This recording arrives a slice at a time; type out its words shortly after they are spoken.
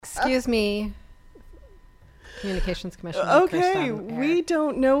Excuse me, Communications Commission. Okay, we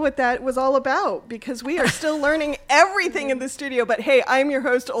don't know what that was all about because we are still learning everything in the studio. But hey, I'm your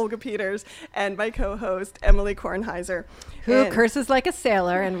host, Olga Peters, and my co-host, Emilie Kornheiser. Who curses like a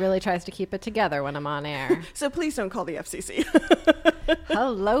sailor and really tries to keep it together when I'm on air. So please don't call the FCC.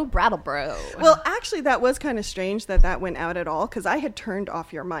 Hello, Brattleboro. Well, actually, that was kind of strange that went out at all because I had turned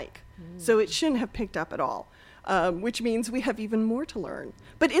off your mic. So it shouldn't have picked up at all, which means we have even more to learn.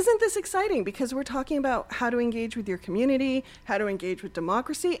 But isn't this exciting? Because we're talking about how to engage with your community, how to engage with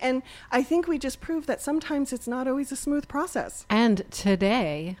democracy. And I think we just proved that sometimes it's not always a smooth process. And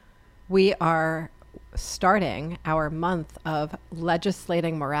today we are starting our month of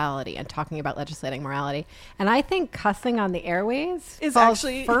legislating morality and talking about legislating morality. And I think cussing on the airways falls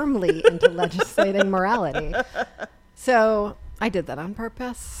actually firmly into legislating morality. So I did that on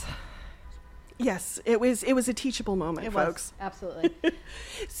purpose. Yes, it was a teachable moment, folks. Absolutely.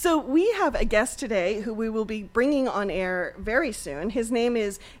 So we have a guest today who we will be bringing on air very soon. His name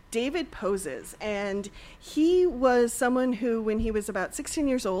is David Poses, and he was someone who, when he was about 16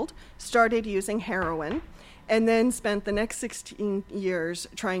 years old, started using heroin and then spent the next 16 years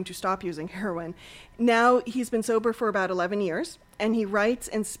trying to stop using heroin. Now he's been sober for about 11 years, and he writes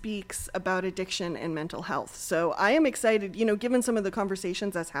and speaks about addiction and mental health. So I am excited, given some of the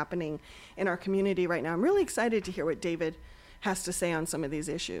conversations that's happening in our community right now, I'm really excited to hear what David has to say on some of these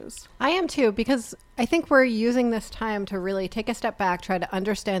issues. I am too, because I think we're using this time to really take a step back, try to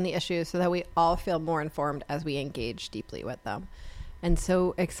understand the issues so that we all feel more informed as we engage deeply with them. And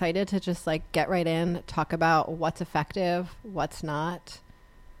so excited to just get right in, talk about what's effective, what's not.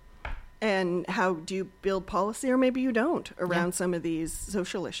 And how do you build policy, or maybe you don't, around some of these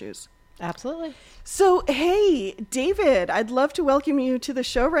social issues? Absolutely. So, hey, David, I'd love to welcome you to the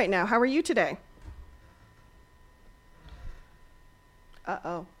show right now. How are you today?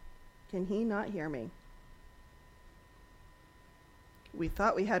 Uh-oh. Can he not hear me? We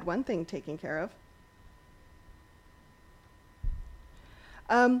thought we had one thing taken care of.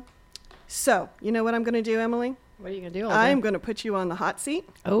 So, you know what I'm going to do, Emilie? What are you going to do? I'm going to put you on the hot seat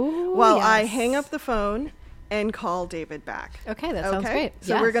while I hang up the phone and call David back. Okay, that sounds great.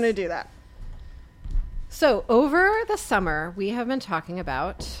 So we're going to do that. So over the summer, we have been talking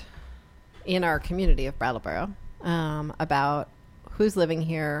about, in our community of Brattleboro, about who's living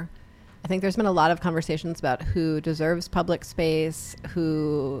here. I think there's been a lot of conversations about who deserves public space,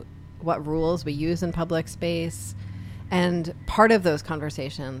 what rules we use in public space. And part of those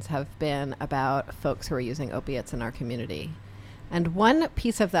conversations have been about folks who are using opiates in our community. And one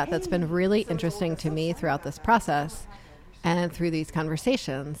piece of that's been really interesting to me throughout this process and through these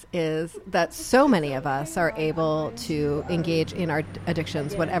conversations is that so many of us are able to engage in our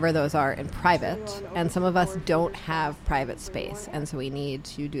addictions, whatever those are, in private. And some of us don't have private space. And so we need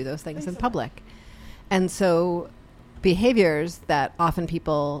to do those things in public. And so behaviors that often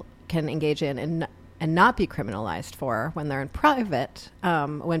people can engage in and not be criminalized for when they're in private,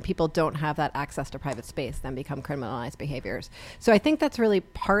 when people don't have that access to private space, then become criminalized behaviors. So I think that's really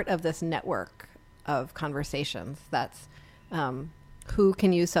part of this network of conversations. That's who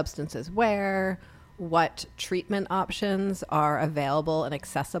can use substances where, what treatment options are available and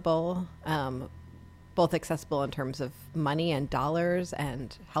accessible, both accessible in terms of money and dollars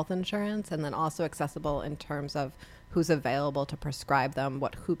and health insurance, and then also accessible in terms of who's available to prescribe them,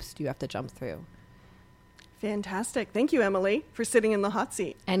 what hoops do you have to jump through. Fantastic. Thank you, Emilie, for sitting in the hot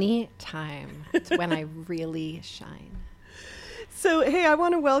seat. Anytime. It's when I really shine. So, hey, I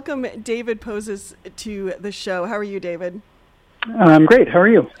want to welcome David Poses to the show. How are you, David? I'm great. How are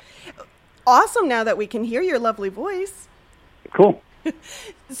you? Awesome, now that we can hear your lovely voice. Cool.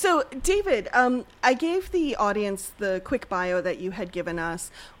 So, David, I gave the audience the quick bio that you had given us.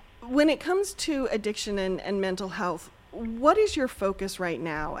 When it comes to addiction and mental health, what is your focus right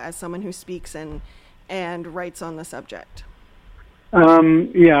now as someone who speaks and writes on the subject?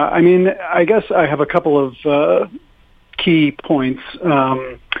 I guess I have a couple of key points.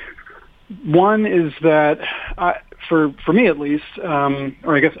 One is that for me at least,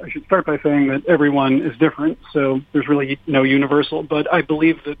 or I guess I should start by saying that everyone is different, so there's really no universal, but I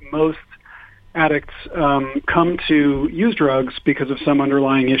believe that most addicts come to use drugs because of some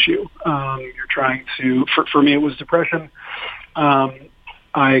underlying issue. You're trying to, for me it was depression.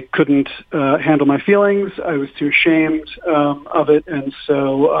 I couldn't handle my feelings. I was too ashamed of it, and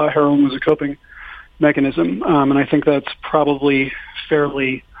so heroin was a coping mechanism. And I think that's probably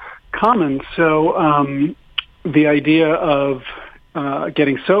fairly common. So the idea of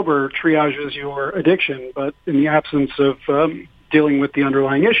getting sober triages your addiction, but in the absence of dealing with the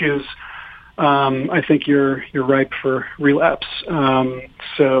underlying issues, I think you're ripe for relapse.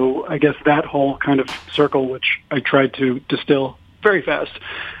 So I guess that whole kind of circle, which I tried to distill very fast,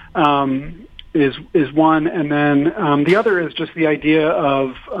 is one. And then the other is just the idea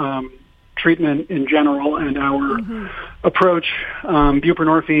of treatment in general and our approach.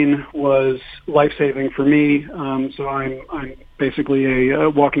 Buprenorphine was life-saving for me, so I'm basically a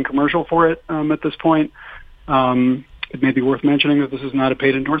walking commercial for it at this point. It may be worth mentioning that this is not a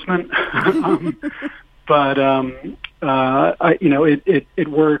paid endorsement, but it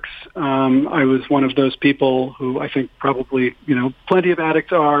works. I was one of those people who I think probably plenty of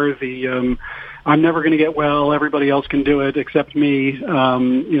addicts are. I'm never going to get well. Everybody else can do it except me.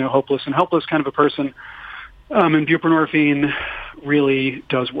 Hopeless and helpless kind of a person. And buprenorphine really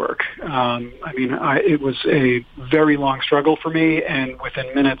does work. It was a very long struggle for me, and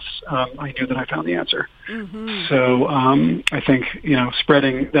within minutes, I knew that I found the answer. Mm-hmm. So I think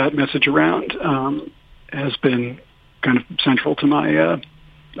spreading that message around has been kind of central to my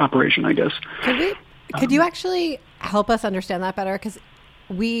operation, I guess. Could you actually help us understand that better? Because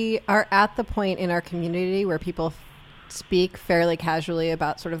we are at the point in our community where people speak fairly casually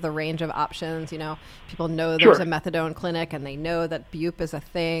about sort of the range of options. People know there's a methadone clinic, and they know that bupe is a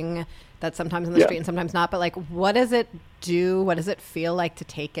thing that's sometimes in the street and sometimes not. But what does it do? What does it feel like to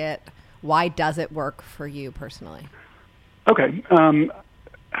take it? Why does it work for you personally? Okay. I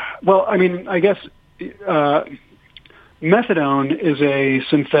guess methadone is a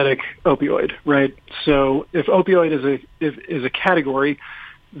synthetic opioid, right? So if opioid is a category,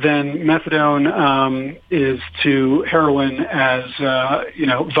 then methadone is to heroin as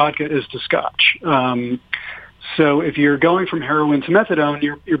vodka is to scotch. So if you're going from heroin to methadone,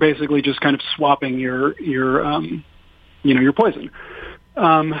 you're basically just kind of swapping your poison.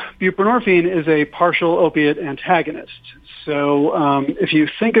 Buprenorphine is a partial opiate antagonist. So if you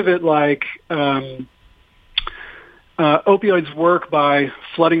think of it like opioids work by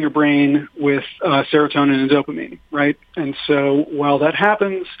flooding your brain with serotonin and dopamine, right? And so while that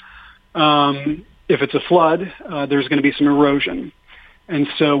happens, if it's a flood, there's going to be some erosion. And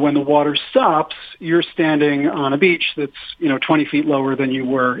so when the water stops, you're standing on a beach that's 20 feet lower than you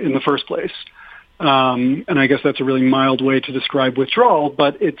were in the first place. And I guess that's a really mild way to describe withdrawal,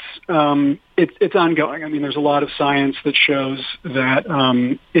 but it's ongoing. I mean, there's a lot of science that shows that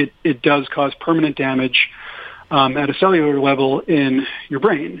it does cause permanent damage at a cellular level in your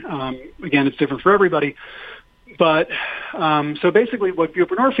brain. Again, it's different for everybody. But so basically what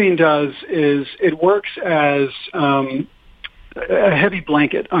buprenorphine does is it works as a heavy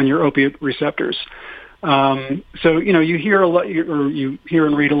blanket on your opiate receptors. So, you hear a lot, or you hear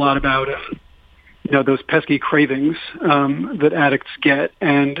and read a lot about those pesky cravings that addicts get.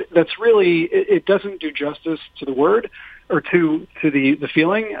 And that's really, it doesn't do justice to the word or to the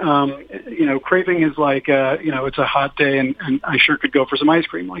feeling. Craving is like, it's a hot day and I sure could go for some ice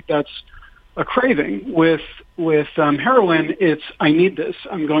cream. Like that's a craving. With heroin, it's, I need this.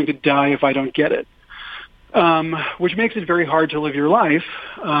 I'm going to die if I don't get it. Which makes it very hard to live your life,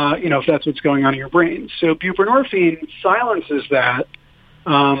 if that's what's going on in your brain. So buprenorphine silences that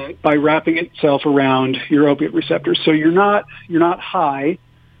by wrapping itself around your opiate receptors. So you're not high.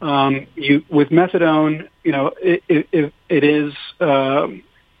 With methadone, it is an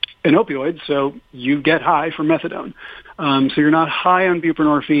opioid, so you get high from methadone. So you're not high on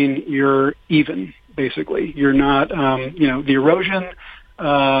buprenorphine. You're even, basically. You're not, the erosion.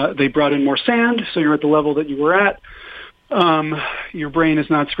 They brought in more sand, so you're at the level that you were at. Your brain is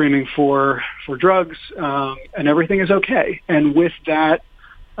not screaming for drugs, and everything is okay. And with that,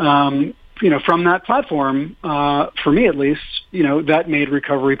 from that platform, for me at least, that made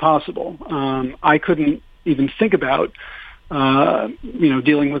recovery possible. I couldn't even think about,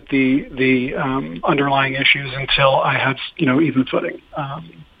 dealing with the underlying issues until I had, even footing.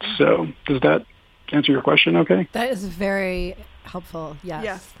 So does that answer your question okay? That is very helpful.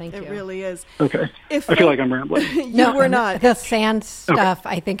 Yes. Thank you. It really is. Okay. I feel like I'm rambling. No, we're not. The sand stuff,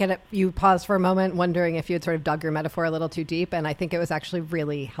 okay. I think you paused for a moment wondering if you had sort of dug your metaphor a little too deep, and I think it was actually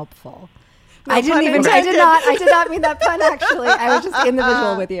really helpful. No, I did not mean that pun, actually. I was just in the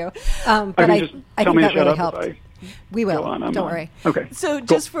visual with you. But I think that really helped. We will. Don't worry. Okay. So cool.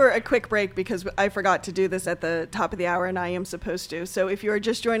 Just for a quick break, because I forgot to do this at the top of the hour, and I am supposed to. So if you are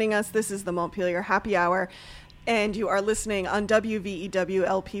just joining us, this is the Montpelier Happy Hour, and you are listening on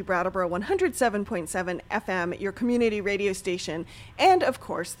WVEW-LP Brattleboro 107.7 FM, your community radio station. And, of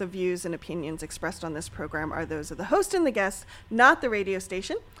course, the views and opinions expressed on this program are those of the host and the guests, not the radio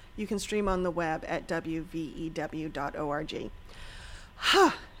station. You can stream on the web at wvew.org.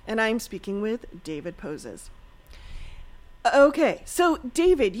 And I'm speaking with David Poses. Okay, so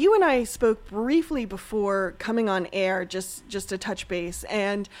David, you and I spoke briefly before coming on air, just to touch base,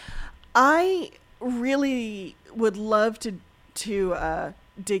 and I really would love to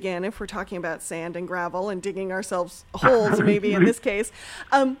dig in if we're talking about sand and gravel and digging ourselves holes, maybe in this case.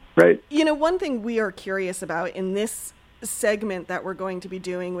 Right. You know, one thing we are curious about in this segment that we're going to be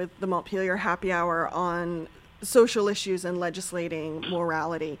doing with the Montpelier Happy Hour on social issues and legislating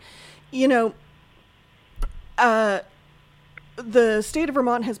morality, you know, the state of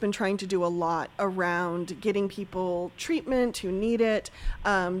Vermont has been trying to do a lot around getting people treatment who need it,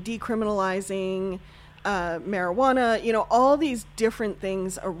 decriminalizing marijuana, you know, all these different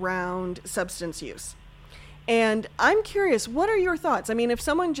things around substance use. And I'm curious, what are your thoughts? I mean, if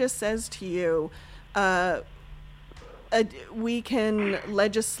someone just says to you, we can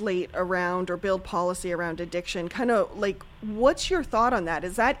legislate around or build policy around addiction, kind of like, what's your thought on that?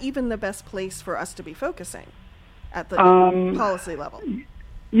 Is that even the best place for us to be focusing at the policy level?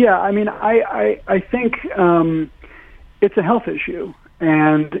 Yeah, I mean, I think it's a health issue.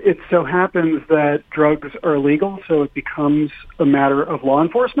 And it so happens that drugs are illegal, so it becomes a matter of law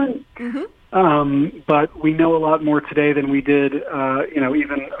enforcement. Mm-hmm. But we know a lot more today than we did,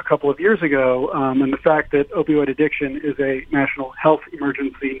 even a couple of years ago. And the fact that opioid addiction is a national health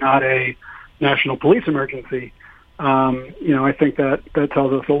emergency, not a national police emergency, I think that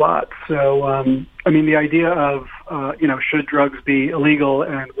tells us a lot. So, I mean, the idea of, should drugs be illegal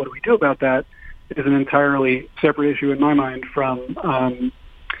and what do we do about that is an entirely separate issue in my mind from,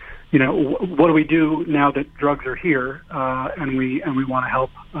 what do we do now that drugs are here and we want to help,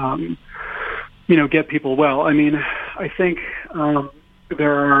 get people well. I mean, I think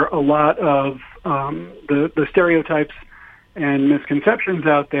there are a lot of the stereotypes and misconceptions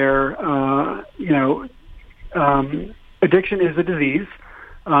out there. Addiction is a disease.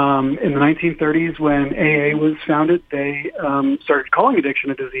 In the 1930s, when AA was founded, they started calling addiction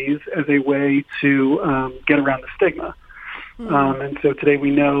a disease as a way to get around the stigma. Mm-hmm. And so today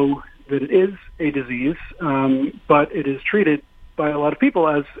we know that it is a disease, but it is treated by a lot of people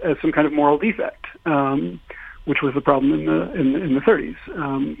as some kind of moral defect, which was the problem in the 30s,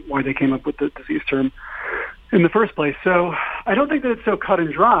 why they came up with the disease term in the first place. So I don't think that it's so cut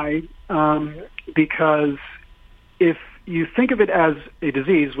and dry, because if you think of it as a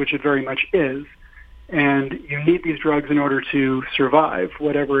disease, which it very much is, and you need these drugs in order to survive,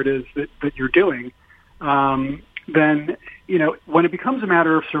 whatever it is that you're doing, then, when it becomes a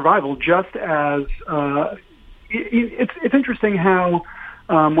matter of survival, just as it's interesting how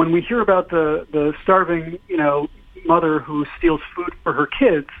when we hear about the starving, mother who steals food for her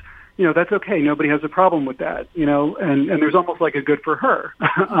kids, that's okay. Nobody has a problem with that, and there's almost like a good for her.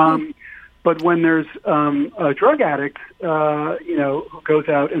 But when there's a drug addict, who goes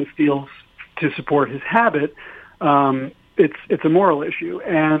out and steals to support his habit, it's a moral issue.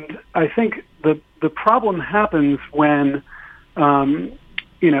 And I think the problem happens when, the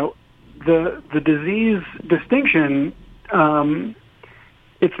disease distinction,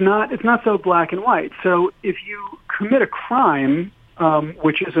 it's not so black and white. So if you commit a crime,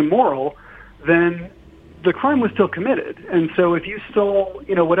 which is immoral, then the crime was still committed. And so if you stole,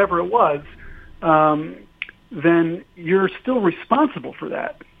 whatever it was, then you're still responsible for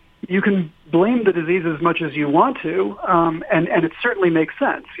that. You can blame the disease as much as you want to, and it certainly makes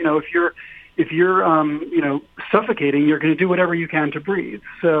sense. If you're suffocating, you're going to do whatever you can to breathe.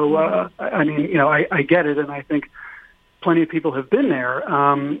 So, I get it, and I think plenty of people have been there.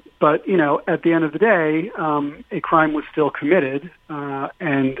 But, at the end of the day, a crime was still committed,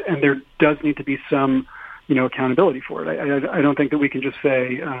 and there does need to be some, accountability for it. I don't think that we can just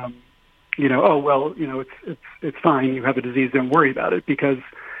say, it's fine. You have a disease. Don't worry about it. Because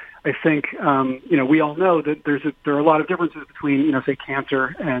I think, we all know that there are a lot of differences between, say,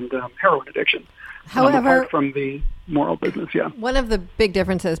 cancer and heroin addiction. However, apart from the moral business, yeah. One of the big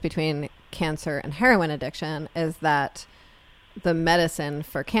differences between cancer and heroin addiction is that the medicine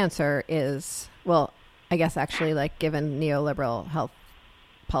for cancer is, well, I guess actually, like, given neoliberal health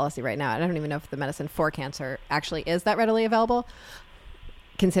policy right now, I don't even know if the medicine for cancer actually is that readily available,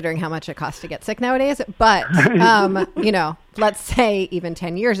 considering how much it costs to get sick nowadays. But, let's say even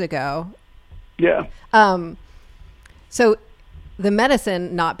 10 years ago. Yeah. So the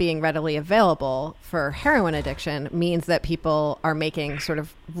medicine not being readily available for heroin addiction means that people are making sort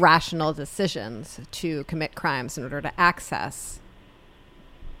of rational decisions to commit crimes in order to access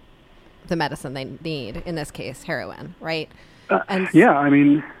the medicine they need, in this case, heroin, right?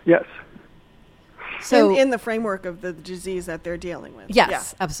 Yes. So in the framework of the disease that they're dealing with.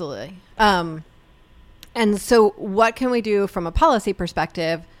 Yes, absolutely. And so what can we do from a policy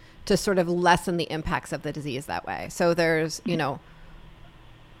perspective to sort of lessen the impacts of the disease that way. So there's,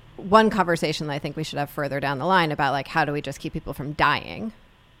 one conversation that I think we should have further down the line about like, how do we just keep people from dying,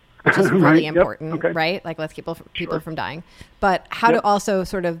 which is really important, right? Like, let's keep people from dying. But how to also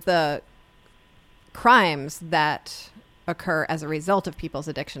sort of the crimes that occur as a result of people's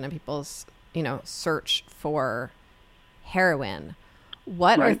addiction and people's, search for heroin.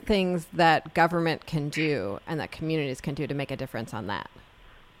 What are things that government can do and that communities can do to make a difference on that?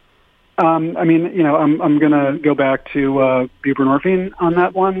 I'm going to go back to buprenorphine on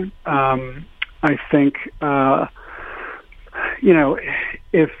that one. I think,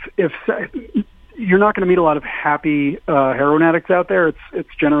 if you're not going to meet a lot of happy heroin addicts out there, it's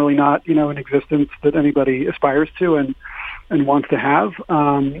generally not, an existence that anybody aspires to and wants to have.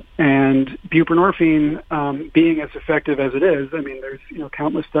 And buprenorphine, being as effective as it is, there's,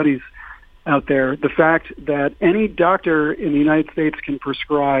 countless studies out there. The fact that any doctor in the United States can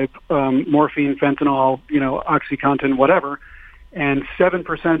prescribe morphine, fentanyl, OxyContin, whatever, and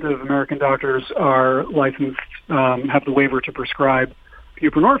 7% of American doctors are licensed, have the waiver to prescribe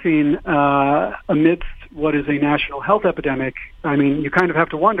buprenorphine amidst what is a national health epidemic. You kind of have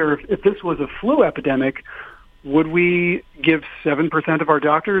to wonder if this was a flu epidemic, would we give 7% of our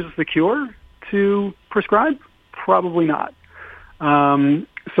doctors the cure to prescribe? Probably not.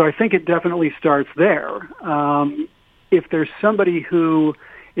 So I think it definitely starts there. If there's somebody who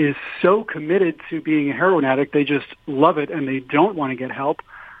is so committed to being a heroin addict, they just love it and they don't want to get help,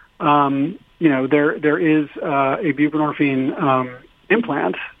 there is a buprenorphine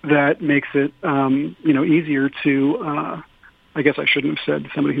implant that makes it, easier to, I guess I shouldn't have said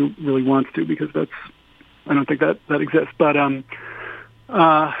somebody who really wants to, because I don't think that exists. But,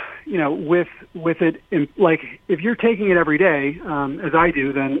 with it, if you're taking it every day, as I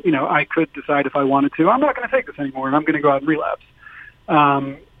do, then, I could decide if I wanted to, I'm not going to take this anymore and I'm going to go out and relapse.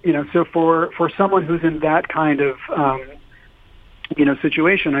 So for someone who's in that kind of,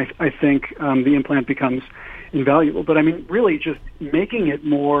 situation, I think the implant becomes invaluable. But really just making it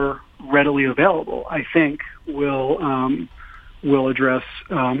more readily available, I think will address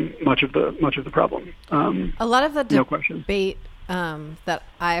much of the problem. A lot of the no question. Debate that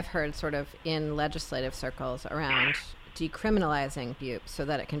I've heard sort of in legislative circles around decriminalizing bupe so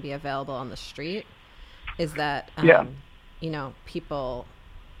that it can be available on the street is that, people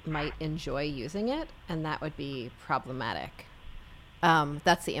might enjoy using it, and that would be problematic.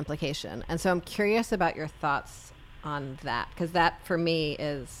 That's the implication. And so I'm curious about your thoughts on that, because that for me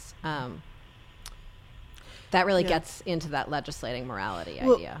is that really gets into that legislating morality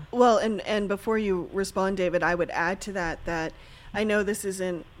idea. Well, and before you respond, David, I would add to that I know this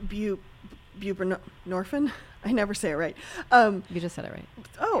isn't buprenorphine. I never say it right. You just said it right.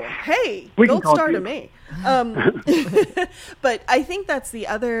 Oh, hey, gold star to me. But I think that's the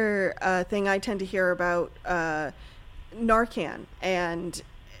other thing I tend to hear about Narcan and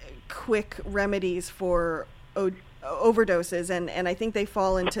quick remedies for overdoses, and I think they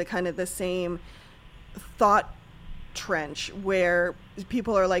fall into kind of the same thought trench where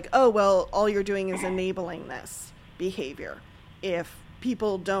people are like, oh, well, all you're doing is enabling this behavior. If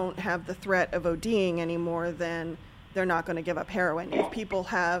people don't have the threat of ODing anymore, then they're not going to give up heroin. If people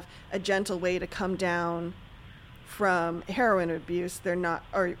have a gentle way to come down from heroin abuse,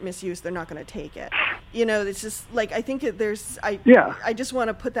 or misuse, they're not going to take it. It's just like, I think I just want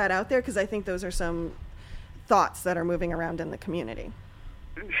to put that out there because I think those are some thoughts that are moving around in the community.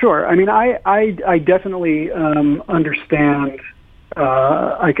 Sure. I definitely understand.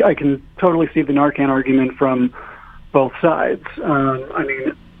 I can totally see the Narcan argument from both sides.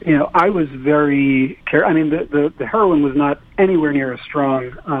 I was very the heroin was not anywhere near as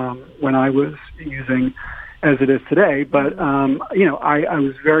strong when I was using as it is today, but I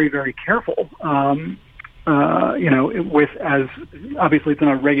was very, very careful. With, as obviously it's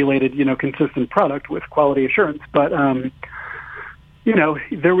not a regulated, consistent product with quality assurance, but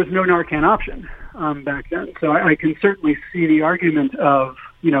there was no Narcan option back then. So I can certainly see the argument of,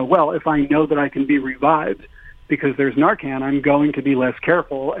 well, if I know that I can be revived because there's Narcan, I'm going to be less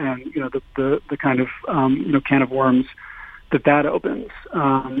careful, and the kind of can of worms that opens.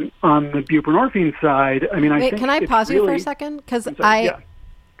 On the buprenorphine side, I think can I pause you for a second? Because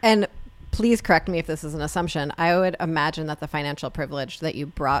and please correct me if this is an assumption, I would imagine that the financial privilege that you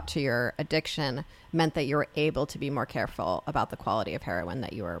brought to your addiction meant that you were able to be more careful about the quality of heroin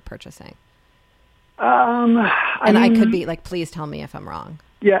that you were purchasing. I could be like, please tell me if I'm wrong.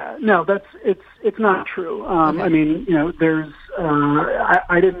 Yeah, no, it's not true. Okay. There's,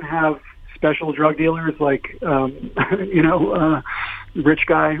 I didn't have special drug dealers like, rich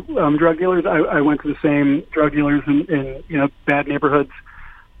guy drug dealers. I went to the same drug dealers in bad neighborhoods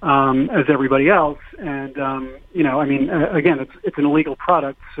as everybody else. And, I mean, again, it's an illegal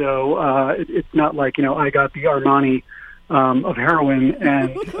product. So it's not like, I got the Armani of heroin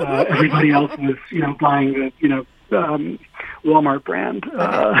and everybody else was, buying the, Walmart brand.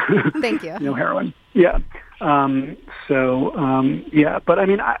 Thank you. Heroin. Yeah. But I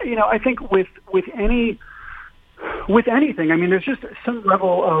mean, I think with anything, I mean, there's just some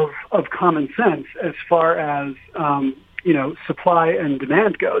level of common sense as far as, supply and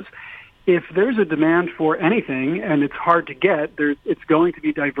demand goes. If there's a demand for anything and it's hard to get, it's going to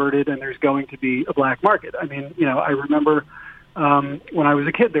be diverted and there's going to be a black market. I mean, I remember when I was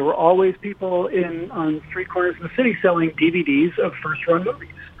a kid, there were always people on street corners in the city selling DVDs of first-run movies,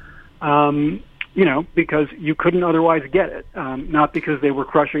 because you couldn't otherwise get it, not because they were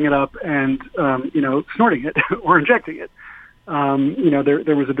crushing it up and, snorting it or injecting it.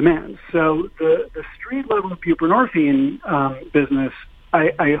 There was a demand. So the street-level buprenorphine business,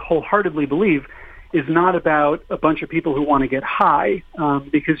 I wholeheartedly believe, is not about a bunch of people who want to get high,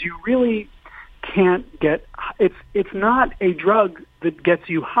 because you really can't get. It's not a drug that gets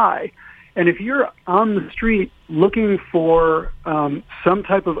you high. And if you're on the street looking for some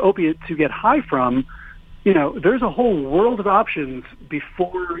type of opiate to get high from, there's a whole world of options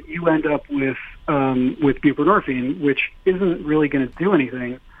before you end up with buprenorphine, which isn't really going to do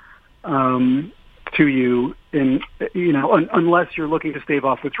anything to you, unless you're looking to stave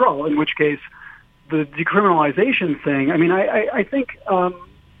off withdrawal. In which case, the decriminalization thing. I mean, I think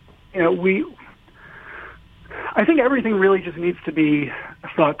I think everything really just needs to be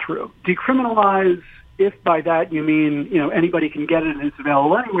thought through. Decriminalize, if by that you mean, anybody can get it and it's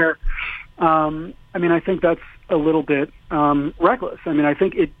available anywhere. I mean, I think that's a little bit reckless. I mean, I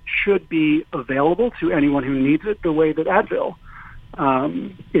think it should be available to anyone who needs it the way that Advil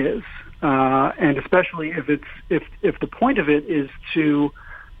is. And especially if the point of it is to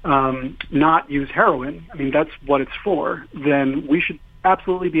not use heroin, I mean, that's what it's for, then we should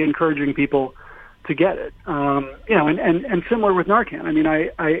absolutely be encouraging people to get it. And similar with Narcan. I mean, I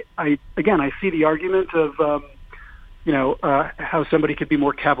see the argument of, how somebody could be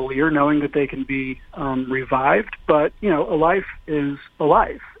more cavalier knowing that they can be revived, but, a life is a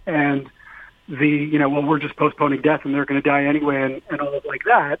life. And we're just postponing death and they're going to die anyway and all of like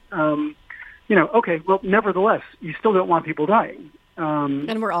that. Okay, well, nevertheless, you still don't want people dying.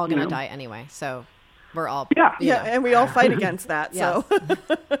 And we're all going to die anyway, so we're all... Yeah, and we all fight against that, so...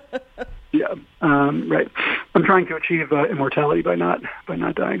 Yeah, right. I'm trying to achieve immortality by not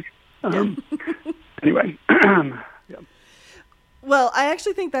dying. Anyway, yeah. Well, I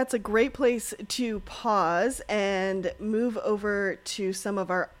actually think that's a great place to pause and move over to some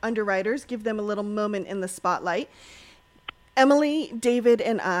of our underwriters, give them a little moment in the spotlight. Emilie, David,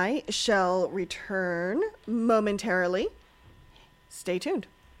 and I shall return momentarily. Stay tuned.